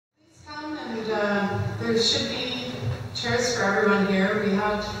there should be chairs for everyone here. We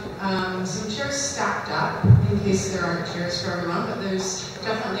have some chairs stacked up in case there aren't chairs for everyone, but there's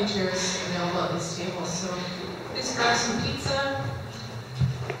definitely chairs available at these tables. So please grab some pizza,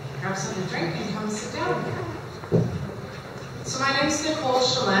 grab something to drink, and come sit down. So my name is Nicole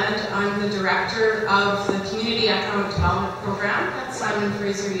Chaland. I'm the director of the Community Economic Development Program at Simon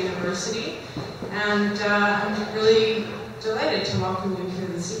Fraser University, and I'm really delighted to welcome you here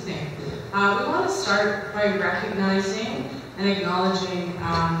this evening. We want to start by recognizing and acknowledging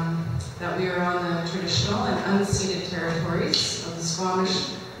that we are on the traditional and unceded territories of the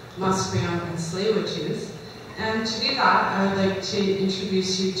Squamish, Musqueam, and Tsleil-Waututh. And to do that, I would like to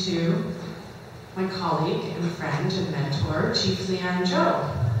introduce you to my colleague and friend and mentor, Chief Leanne Joe.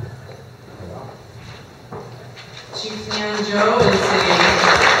 Chief Leanne Joe is a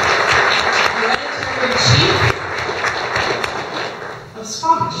hereditary chief of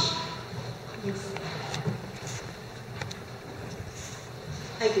Squamish.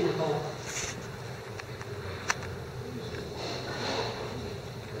 Thank you, Nicole.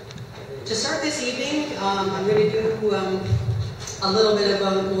 To start this evening, I'm going to do a little bit of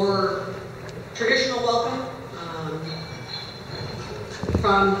a more traditional welcome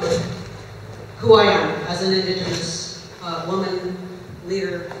from who I am as an Indigenous woman,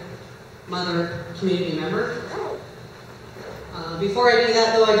 leader, mother, community member. Before I do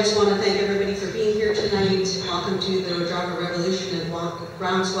that, though, I just want to thank everybody for being here tonight. Welcome to the Ojibwa Revolution and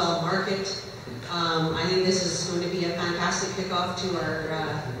Groundswell Market. I think this is going to be a fantastic kickoff to our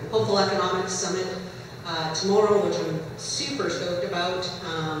Hopeful Economics Summit tomorrow, which I'm super stoked about,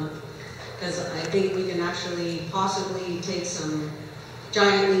 because I think we can actually possibly take some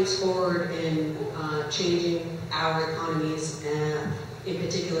giant leaps forward in changing our economies, and in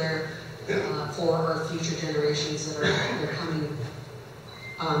particular for our future generations that are coming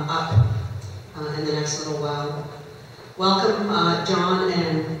up in the next little while. Welcome John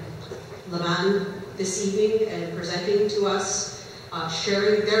and Leanne this evening and presenting to us,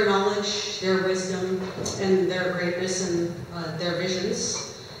 sharing their knowledge, their wisdom, and their greatness and their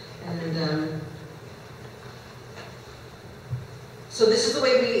visions. And so this is the way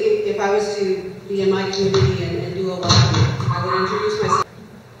if I was to be in my community and do a welcome, I would introduce myself.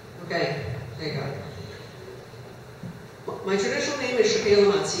 Okay, there you go. My traditional name is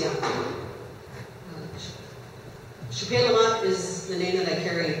Sxwpilemaat Siyam. Sxwpilemaat is the name that I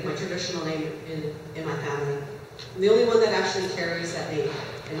carry, my traditional name in my family. I'm the only one that actually carries that name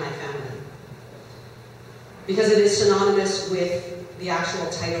in my family, because it is synonymous with the actual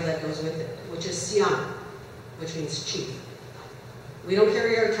title that goes with it, which is Siyam, which means chief. We don't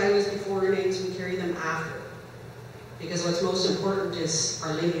carry our titles before our names, we carry them after. Because what's most important is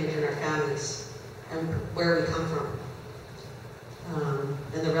our lineage and our families and where we come from.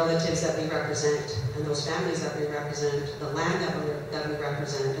 And the relatives that we represent, and those families that we represent, the land that we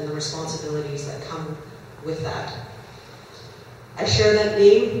represent, and the responsibilities that come with that. I share that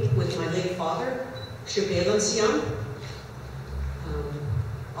name with my late father, Sxwpilemaat Siyam,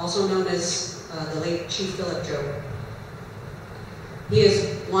 also known as the late Chief Philip Joe. He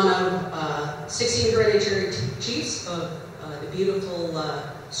is one of 16 hereditary chiefs of the beautiful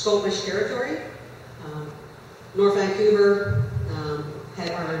Squamish territory. North Vancouver,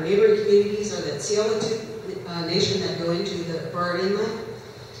 our neighboring communities are the Siyam nation that go into the Burrard Inlet.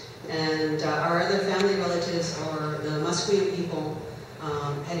 And our other family relatives are the Musqueam people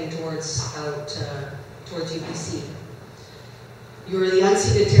heading towards UBC. You are the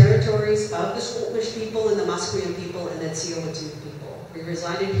unceded territories of the Squamish people and the Musqueam people and the Siyam people. We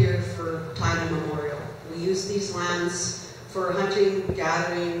resided here for time immemorial. We used these lands for hunting,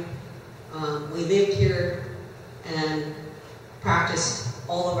 gathering. We lived here and practiced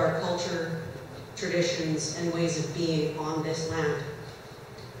all of our culture, traditions, and ways of being on this land.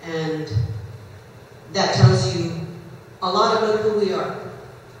 And that tells you a lot about who we are.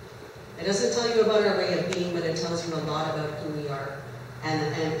 It doesn't tell you about our way of being, but it tells you a lot about who we are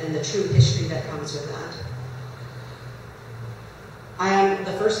and the true history that comes with that. I am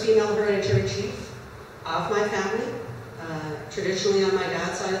the first female hereditary chief of my family. Traditionally, on my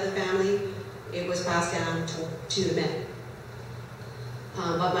dad's side of the family, it was passed down to the men.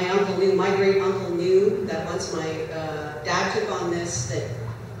 But my great uncle knew that once my dad took on this, that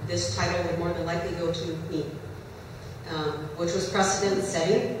this title would more than likely go to me, which was precedent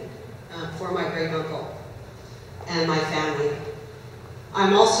setting for my great uncle and my family.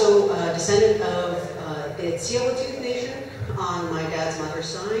 I'm also a descendant of the Tsleil-Waututh Nation on my dad's mother's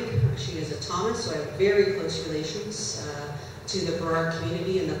side. She is a Thomas, so I have very close relations to the Burrard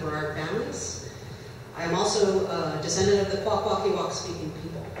community and the Burrard families. I am also a descendant of the Kwakwaka'wakw speaking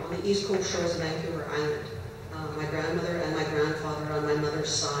people on the east coast shores of Vancouver Island. My grandmother and my grandfather on my mother's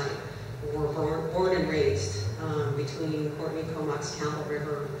side were born and raised between Courtney, Comox, Campbell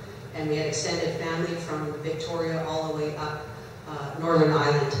River, and we had extended family from Victoria all the way up Northern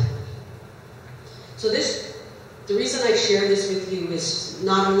Island. So the reason I share this with you is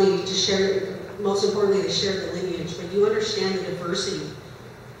not only to share, most importantly, to share the lineage, but you understand the diversity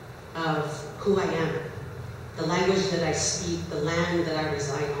of who I am, the language that I speak, the land that I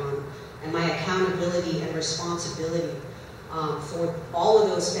reside on, and my accountability and responsibility for all of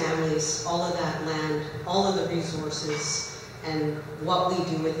those families, all of that land, all of the resources, and what we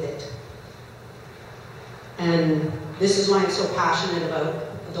do with it. And this is why I'm so passionate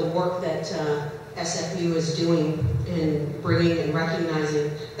about the work that SFU is doing in bringing and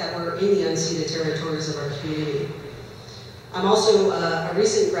recognizing that we're in the unceded territories of our community. I'm also a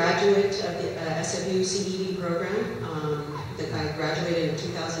recent graduate of the SFU CED program. I graduated in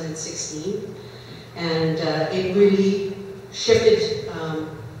 2016, and it really shifted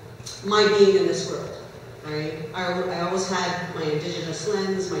my being in this world, right? I always had my Indigenous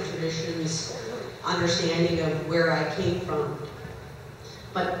lens, my traditions, understanding of where I came from.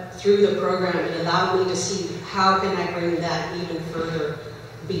 But through the program, it allowed me to see how can I bring that even further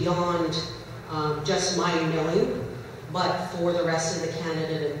beyond just my knowing, but for the rest of the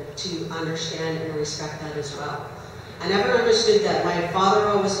Canada to understand and respect that as well. I never understood that. My father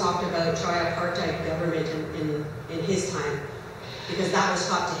always talked about tripartite government in his time, because that was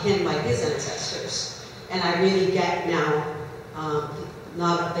taught to him by his ancestors. And I really get now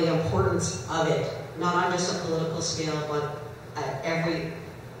not the importance of it, not on just a political scale, but at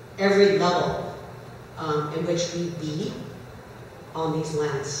every level in which we be on these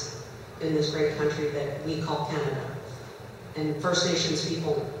lands in this great country that we call Canada. And First Nations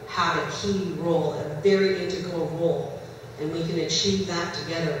people have a key role, a very integral role, and we can achieve that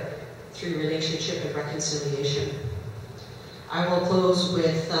together through relationship and reconciliation. I will close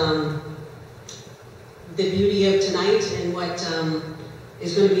with the beauty of tonight and what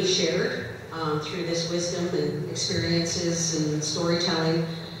is going to be shared through this wisdom and experiences and storytelling.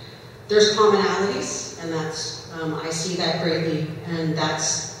 There's commonalities, and that's I see that greatly, and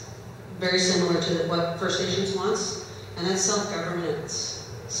that's very similar to what First Nations wants. And that's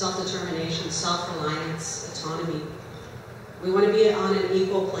self-governance, self-determination, self-reliance, autonomy. We want to be on an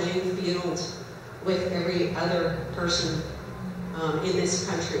equal playing field with every other person in this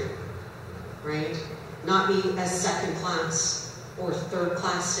country, right? Not be as second-class or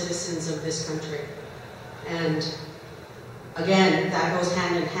third-class citizens of this country. And again, that goes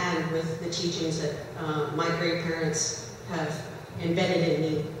hand in hand with the teachings that my great parents have embedded in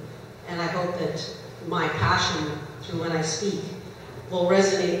me. And I hope that my passion through when I speak will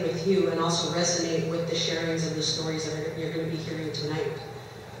resonate with you and also resonate with the sharings of the stories that you're going to be hearing tonight,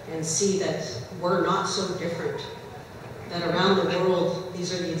 and see that we're not so different, that around the world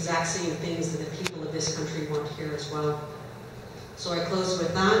these are the exact same things that the people of this country want to hear as well. So I close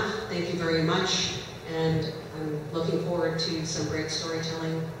with that. Thank you very much, and I'm looking forward to some great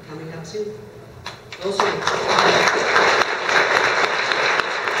storytelling coming up soon. Those are